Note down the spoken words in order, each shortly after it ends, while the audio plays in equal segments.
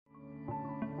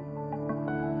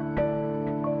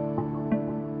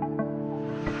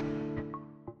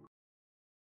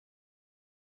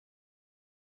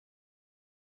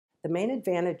The main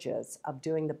advantages of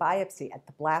doing the biopsy at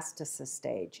the blastocyst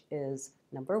stage is,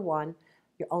 number one,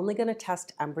 you're only going to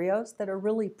test embryos that are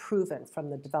really proven from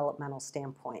the developmental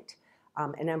standpoint.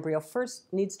 An embryo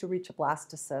first needs to reach a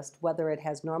blastocyst, whether it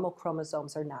has normal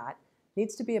chromosomes or not,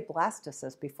 needs to be a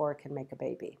blastocyst before it can make a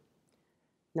baby.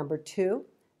 Number two,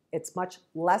 it's much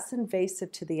less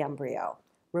invasive to the embryo.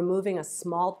 Removing a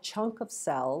small chunk of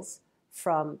cells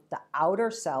from the outer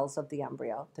cells of the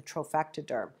embryo, the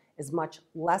trophectoderm, is much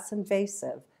less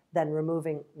invasive than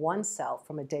removing one cell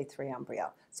from a day 3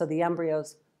 embryo. So the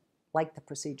embryos like the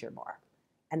procedure more.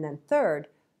 And then third,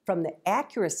 from the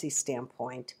accuracy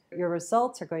standpoint, your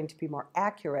results are going to be more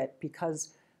accurate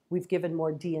because we've given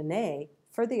more DNA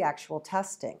for the actual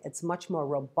testing. It's much more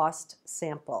robust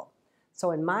sample.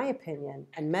 So in my opinion,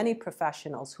 and many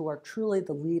professionals who are truly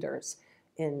the leaders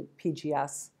in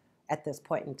PGS at this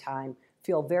point in time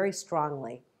feel very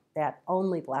strongly that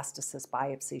only blastocyst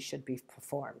biopsy should be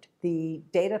performed. The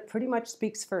data pretty much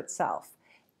speaks for itself,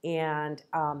 and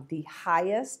the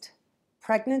highest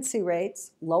pregnancy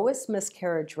rates, lowest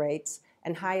miscarriage rates,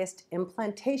 and highest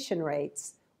implantation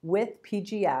rates with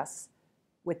PGS,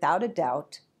 without a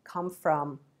doubt, come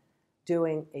from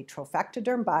doing a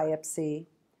trophectoderm biopsy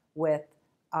with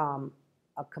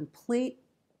a complete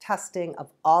testing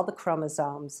of all the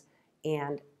chromosomes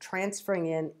and transferring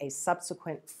in a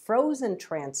subsequent frozen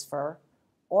transfer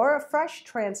or a fresh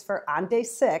transfer on day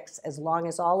 6, as long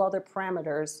as all other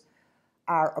parameters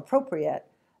are appropriate,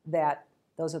 that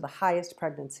those are the highest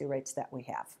pregnancy rates that we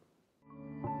have.